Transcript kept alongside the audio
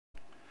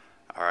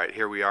Alright,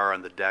 here we are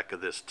on the deck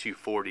of this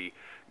 240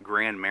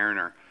 Grand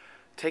Mariner.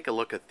 Take a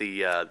look at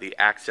the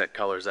accent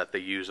colors that they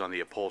use on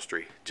the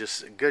upholstery.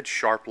 Just good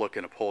sharp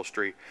looking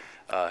upholstery,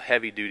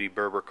 heavy duty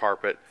Berber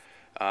carpet.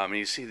 And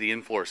you see the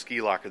in-floor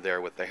ski locker there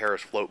with the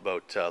Harris Float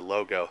Boat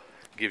logo.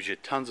 Gives you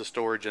tons of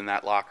storage in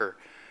that locker.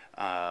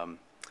 You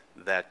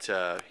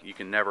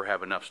can never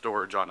have enough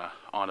storage on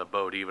a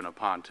boat, even a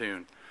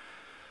pontoon.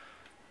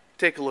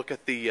 Take a look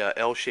at the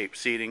L-shaped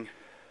seating.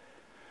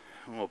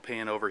 We'll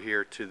pan over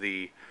here to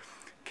the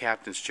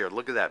captain's chair.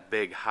 Look at that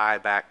big high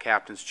back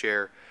captain's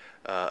chair,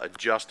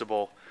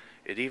 adjustable.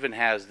 It even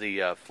has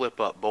the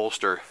flip up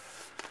bolster.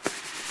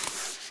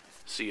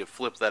 So you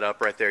flip that up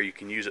right there. You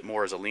can use it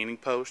more as a leaning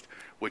post,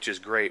 which is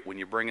great when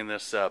you're bringing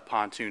this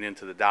pontoon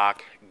into the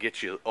dock.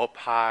 Gets you up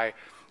high.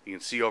 You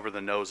can see over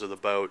the nose of the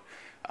boat.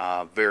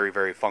 Very,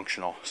 very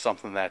functional.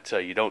 Something that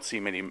you don't see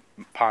many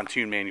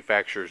pontoon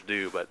manufacturers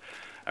do, but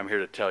I'm here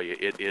to tell you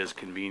it is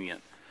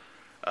convenient.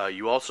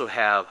 You also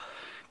have,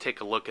 take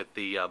a look at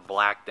the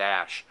black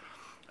dash,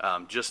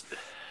 just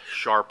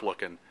sharp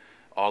looking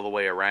all the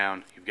way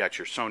around. You've got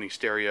your Sony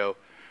stereo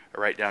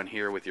right down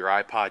here with your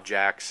iPod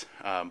jacks,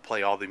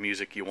 play all the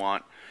music you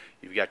want.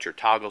 You've got your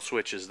toggle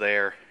switches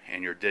there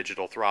and your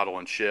digital throttle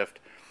and shift.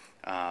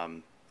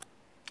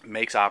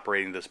 Makes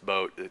operating this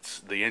boat,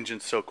 the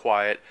engine's so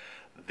quiet,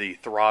 the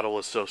throttle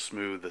is so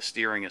smooth, the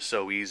steering is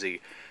so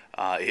easy.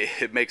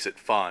 It makes it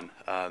fun.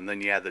 And then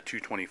you add the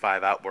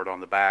 225 outboard on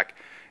the back,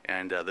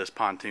 and this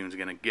pontoon is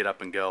going to get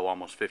up and go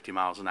almost 50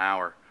 miles an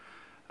hour.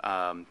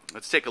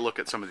 Let's take a look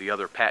at some of the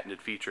other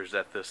patented features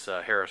that this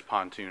Harris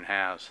pontoon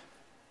has.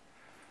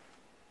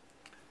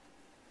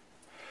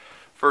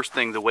 First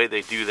thing, the way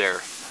they do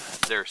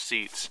their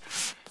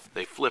seats,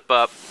 they flip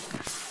up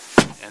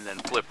and then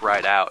flip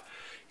right out.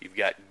 You've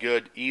got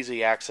good,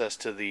 easy access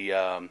to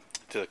the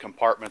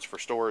compartments for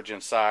storage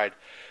inside.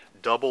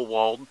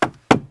 Double-walled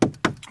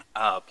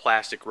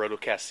plastic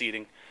rotocast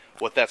seating.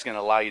 What that's going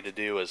to allow you to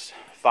do is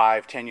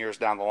 5-10 years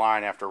down the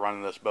line, after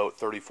running this boat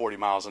 30-40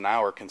 miles an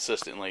hour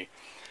consistently,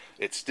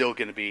 it's still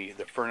going to be,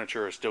 the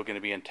furniture is still going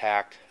to be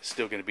intact,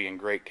 still going to be in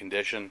great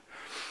condition.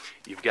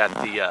 You've got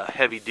the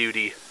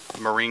heavy-duty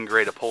marine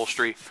grade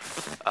upholstery,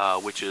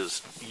 which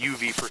is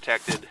UV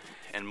protected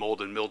and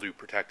mold and mildew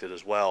protected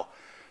as well.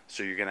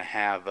 So you're going to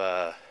have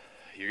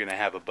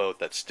a boat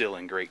that's still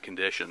in great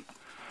condition.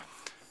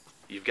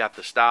 You've got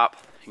the stop.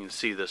 You can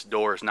see this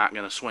door is not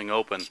going to swing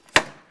open,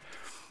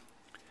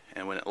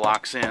 and when it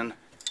locks in,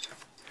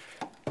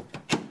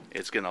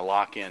 it's going to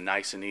lock in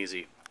nice and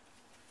easy.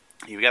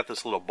 You've got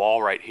this little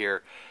ball right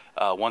here.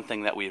 One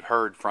thing that we've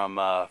heard from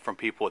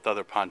people with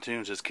other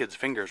pontoons is kids'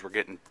 fingers were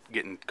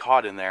getting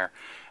caught in there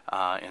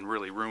and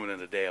really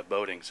ruining a day of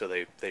boating. So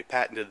they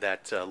patented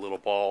that little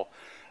ball.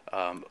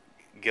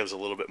 Gives a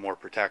little bit more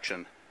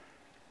protection.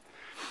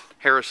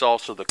 Harris,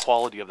 also the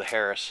quality of the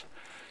Harris,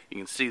 you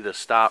can see the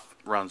stop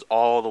runs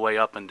all the way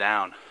up and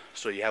down.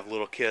 So you have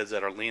little kids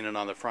that are leaning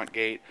on the front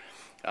gate.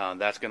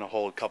 That's going to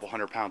hold a couple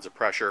 100 pounds of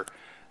pressure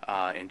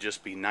and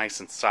just be nice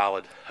and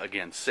solid.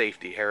 Again,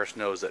 safety. Harris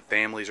knows that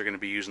families are going to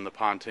be using the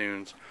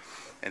pontoons,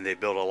 and they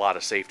build a lot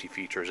of safety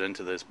features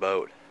into this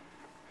boat.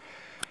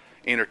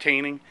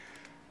 Entertaining.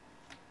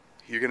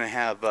 You're going to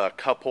have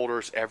cup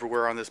holders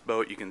everywhere on this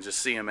boat. You can just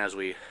see them as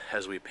we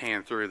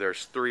pan through.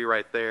 There's 3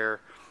 right there,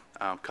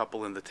 a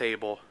couple in the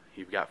table.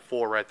 You've got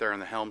 4 right there in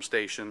the helm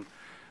station,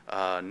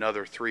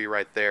 another 3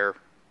 right there,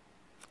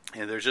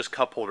 and there's just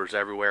cup holders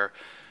everywhere.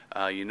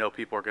 You know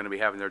people are going to be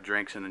having their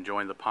drinks and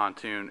enjoying the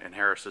pontoon, and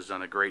Harris has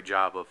done a great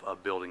job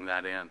of building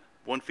that in.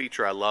 One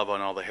feature I love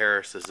on all the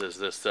Harrises is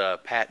this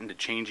patented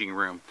changing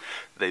room.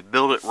 They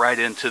build it right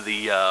into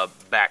the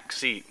back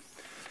seat.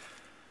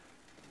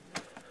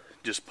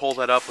 Just pull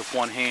that up with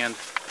one hand,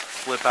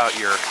 flip out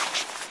your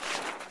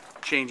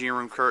changing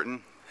room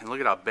curtain, and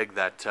look at how big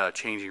that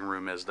changing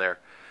room is there.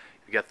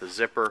 You got the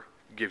zipper,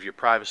 gives you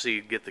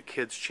privacy, get the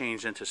kids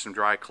changed into some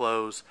dry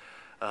clothes,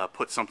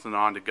 put something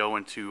on to go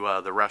into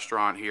the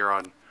restaurant here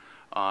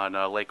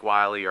on Lake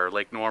Wylie or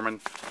Lake Norman.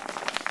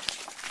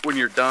 When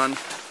you're done,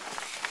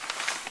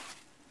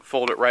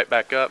 fold it right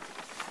back up,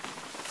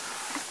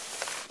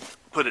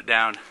 put it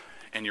down,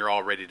 and you're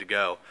all ready to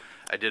go.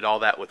 I did all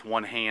that with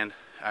one hand.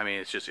 I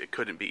mean, it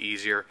couldn't be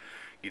easier.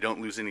 You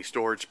don't lose any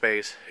storage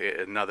space.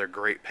 Another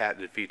great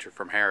patented feature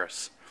from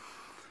Harris.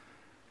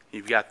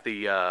 You've got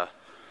the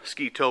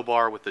ski tow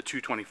bar with the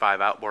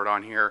 225 outboard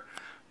on here.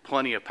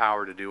 Plenty of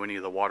power to do any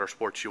of the water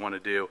sports you want to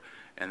do,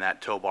 and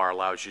that tow bar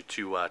allows you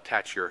to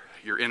attach your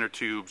inner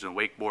tubes and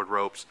wakeboard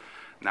ropes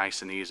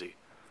nice and easy.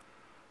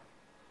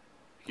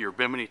 Your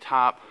bimini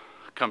top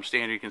comes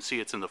standard. You can see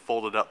it's in the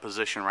folded up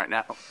position right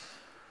now,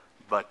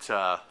 but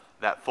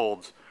that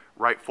folds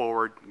right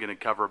forward, going to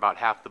cover about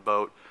half the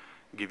boat,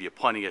 give you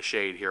plenty of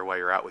shade here while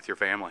you're out with your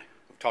family.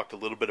 We've talked a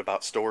little bit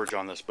about storage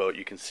on this boat.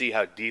 You can see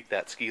how deep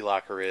that ski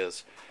locker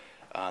is.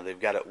 They've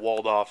got it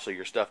walled off so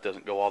your stuff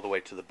doesn't go all the way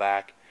to the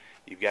back.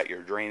 You've got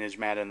your drainage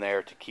mat in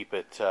there to keep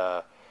it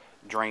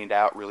drained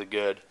out really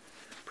good,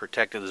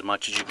 protected as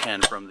much as you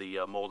can from the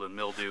mold and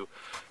mildew.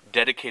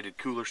 Dedicated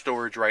cooler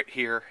storage right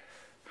here.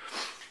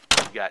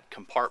 You've got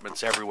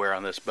compartments everywhere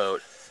on this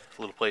boat.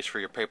 A little place for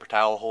your paper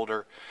towel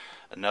holder,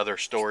 another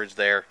storage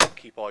there,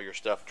 keep all your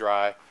stuff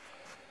dry.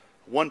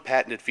 One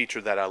patented feature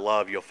that I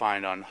love you'll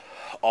find on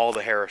all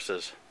the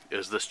Harrises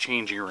is this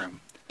changing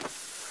room.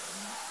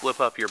 Flip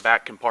up your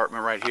back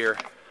compartment right here.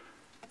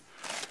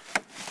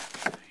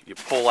 You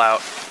pull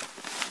out.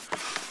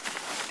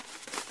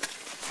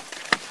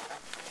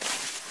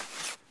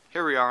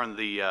 Here we are in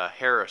the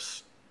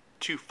Harris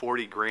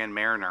 240 Grand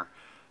Mariner.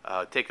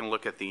 Taking a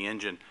look at the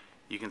engine,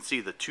 you can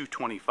see the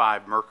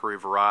 225 Merury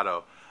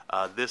Verado.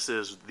 This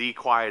is the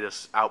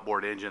quietest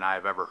outboard engine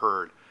I've ever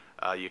heard.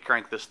 You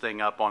crank this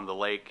thing up on the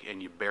lake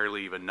and you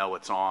barely even know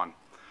it's on.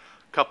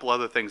 A couple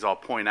other things I'll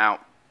point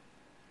out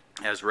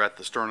as we're at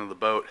the stern of the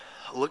boat.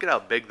 Look at how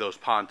big those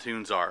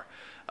pontoons are.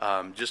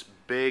 Just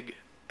big,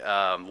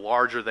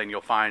 larger than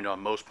you'll find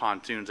on most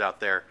pontoons out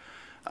there.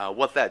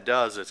 What that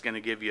does, it's going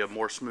to give you a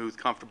more smooth,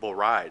 comfortable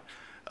ride.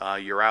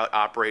 You're out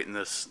operating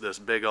this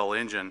big old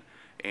engine,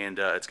 and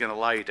it's going to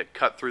allow you to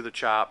cut through the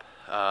chop,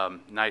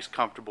 nice,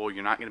 comfortable.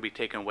 You're not going to be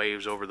taking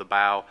waves over the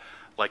bow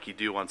like you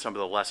do on some of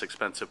the less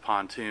expensive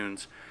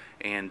pontoons,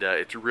 and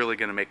it's really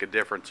going to make a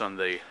difference on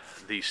the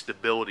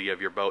stability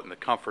of your boat and the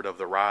comfort of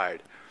the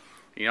ride.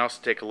 You can also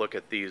take a look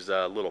at these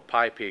little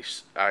pie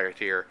piece right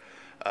here.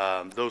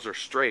 Those are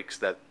strakes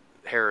that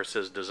Harris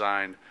has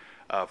designed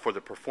for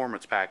the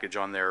performance package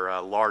on their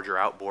larger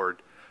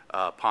outboard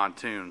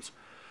pontoons.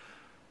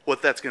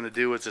 What that's going to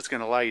do is it's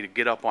going to allow you to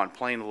get up on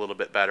plane a little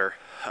bit better,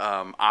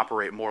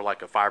 operate more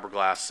like a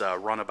fiberglass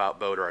runabout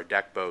boat or a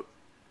deck boat,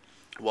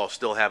 while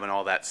still having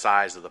all that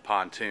size of the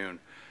pontoon.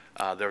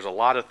 There's a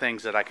lot of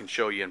things that I can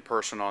show you in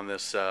person on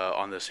this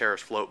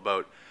Harris float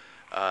boat,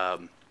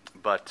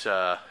 but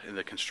in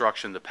the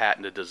construction, the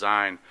patented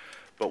design.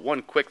 But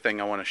one quick thing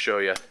I want to show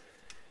you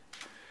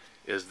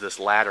is this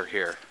ladder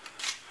here.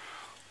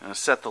 I'm going to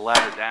set the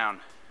ladder down.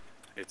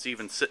 It's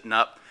even sitting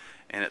up,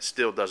 and it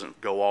still doesn't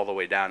go all the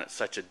way down. It's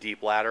such a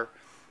deep ladder.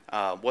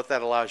 What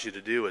that allows you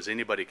to do is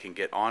anybody can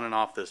get on and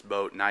off this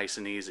boat nice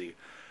and easy.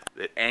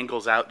 It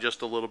angles out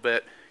just a little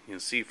bit. You can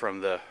see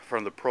from the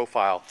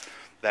profile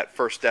that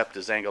first step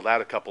is angled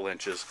out a couple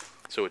inches,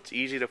 so it's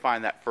easy to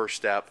find that first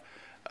step.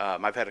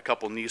 I've had a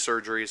couple knee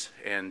surgeries,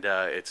 and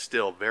it's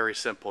still very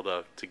simple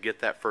to get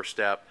that first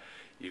step.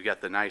 You've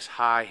got the nice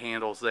high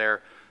handles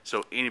there,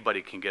 so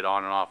anybody can get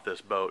on and off this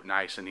boat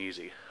nice and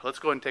easy. Let's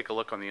go ahead and take a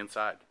look on the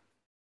inside.